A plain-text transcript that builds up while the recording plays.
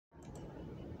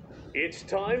It's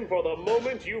time for the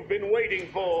moment you've been waiting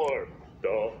for.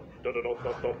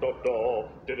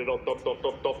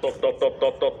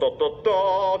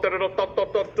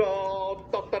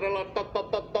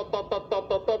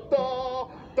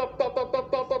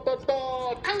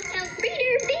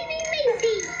 Reader, baby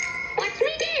Macy. Watch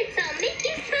me dance, I'll make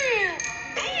you smile.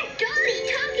 I am Dolly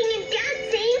talking and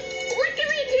dancing. What do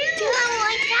we do? Do it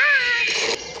like that.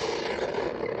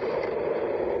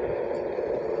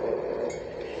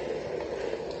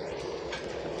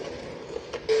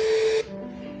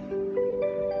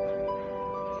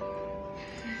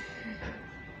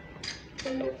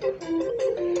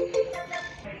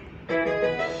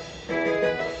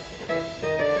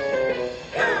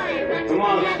 Come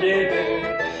on, Steve.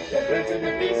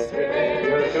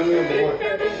 You're coming aboard.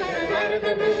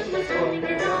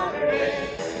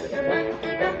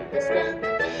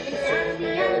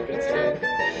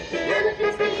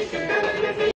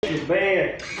 She's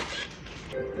bad.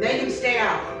 They can stay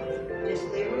out. Just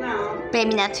leave them out.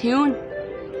 Baby Neptune.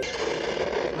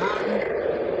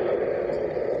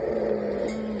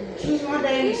 She's my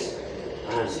days.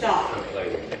 Stop.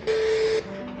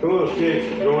 Come on,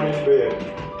 Steve. Go in his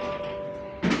bed.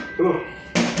 Come on.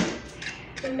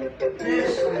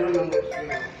 This, I don't know what to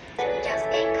do. Just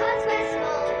because we're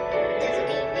small doesn't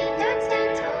mean we don't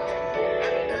stand tall.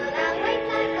 And we pull our weight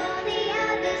like all the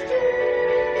others do.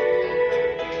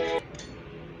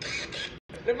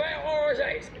 The man orange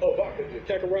ice. Oh, vodka, the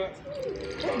Kakarot.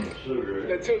 Sugar.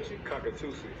 The Tootsie.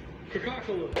 Cockatoosie.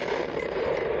 Coca-Cola.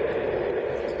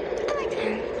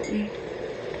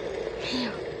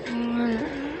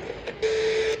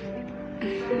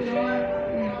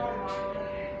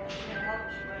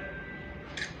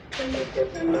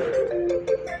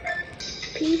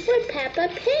 P for Peppa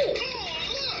Pig.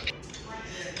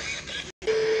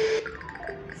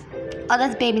 Oh,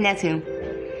 that's Baby Neptune.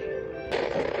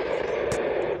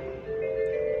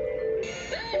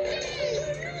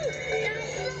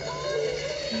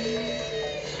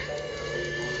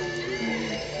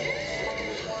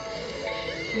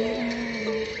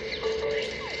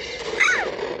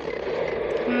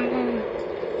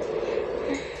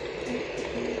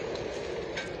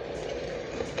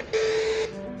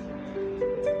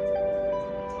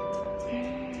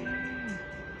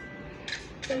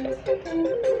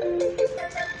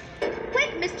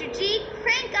 Quick, Mr. G,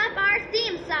 crank up our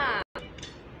theme song.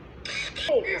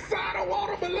 Inside the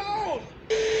water balloon.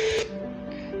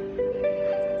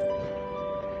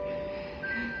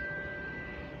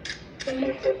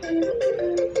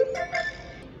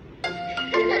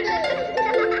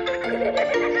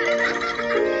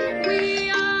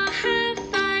 We all have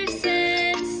five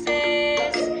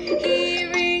senses: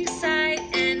 hearing, sight,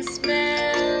 and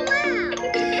smell.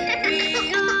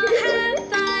 We all have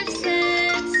five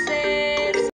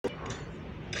senses.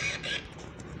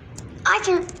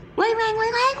 Archer, wait,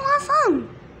 awesome.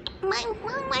 Wait,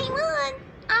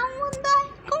 I want that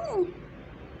cool.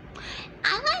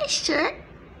 I like a shirt.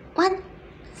 1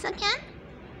 second.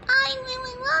 I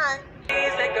really want.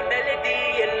 It's like a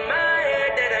melody in my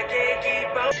head that I can't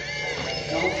keep up.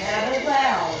 Don't have it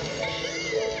loud.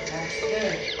 That's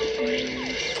good.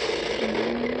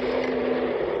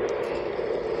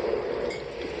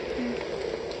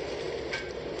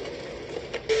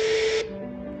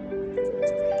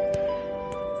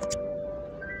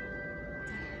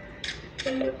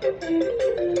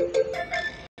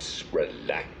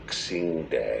 Relaxing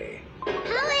day.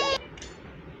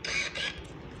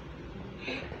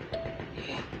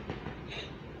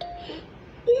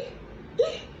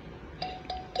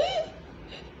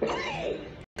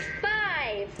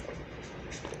 Five.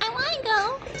 I want to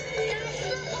go.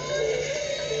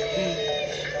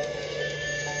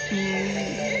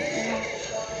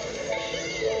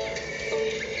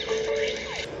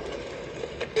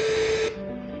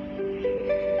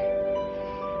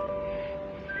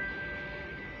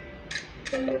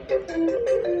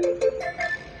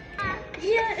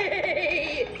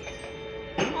 Yay!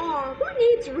 Oh, who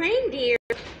needs reindeer?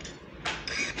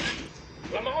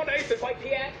 Lamar Ace is like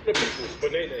Piat. The people's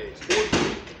bananas.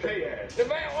 K-ass. The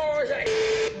man orange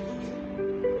ice.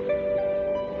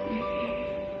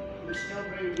 We still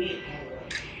bring meat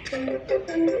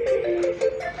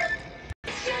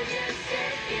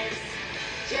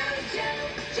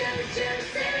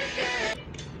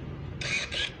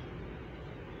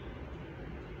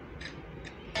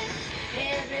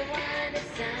Everyone is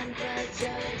Santa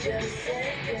Jojo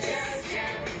Circus.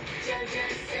 Jojo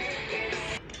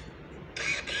Circus.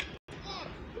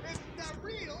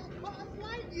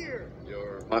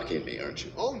 You're mocking me, aren't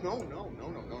you? Oh, no.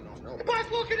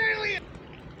 Bus looking alien.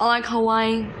 I like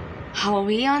Hawaiian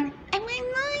Halloween. And my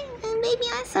life, baby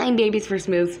Einstein, baby's first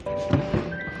move.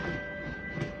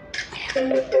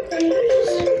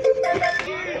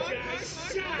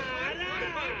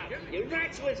 You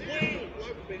rats with wings!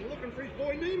 I've been looking for his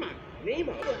boy Nemo.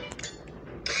 Nemo?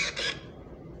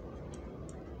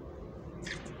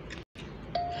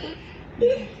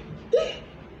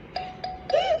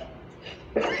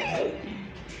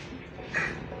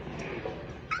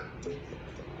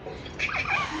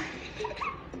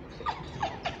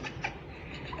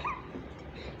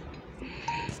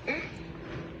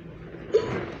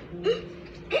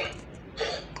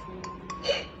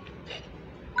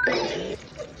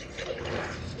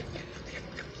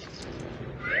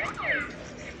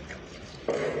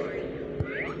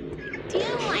 Do you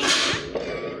like that?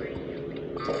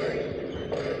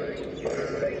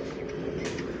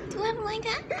 Do you ever like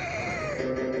that?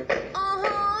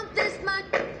 This much.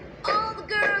 All the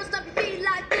girls stop your feet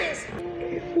like this.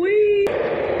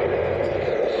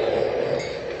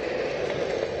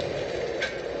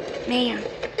 Man.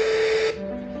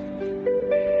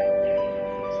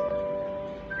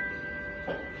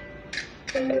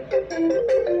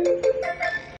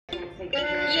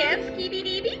 Yes,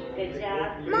 Kitty Good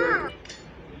job. Mom.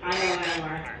 I know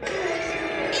more.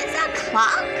 It's a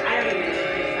clock. I don't even know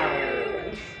what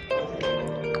I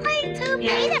like to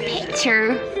paint a picture.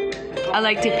 I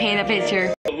like to paint a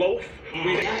picture. A loaf?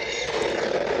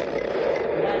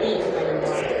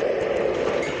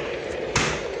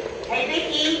 Hey,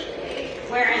 Vicky,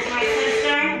 where is my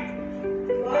sister?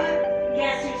 What?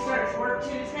 Guess who starts work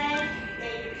Tuesday?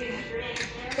 David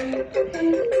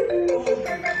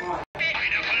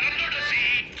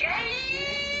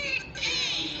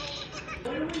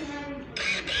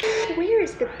Where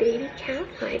is the baby cow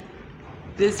hide?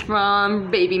 This from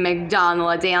Baby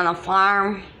McDonald, a day on a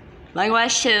farm.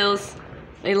 Likewise shoes.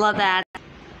 I love that.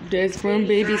 This from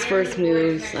Baby's first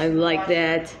moves. I like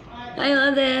that. I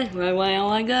love that. Where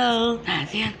I go.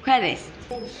 That's the end credits.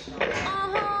 This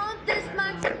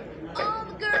much. All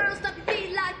the girls stop your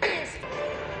feet like this.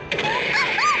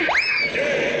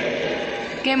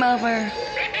 Game over.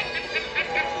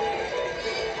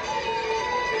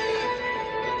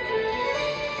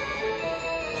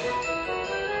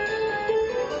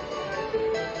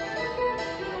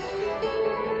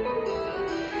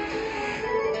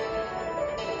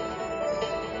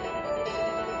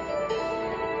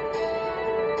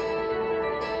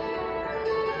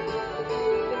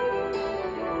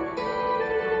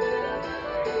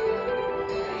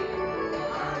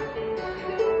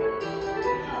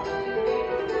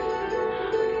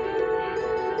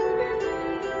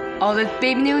 Oh, that's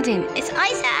Baby Newton. It's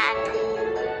Isaac.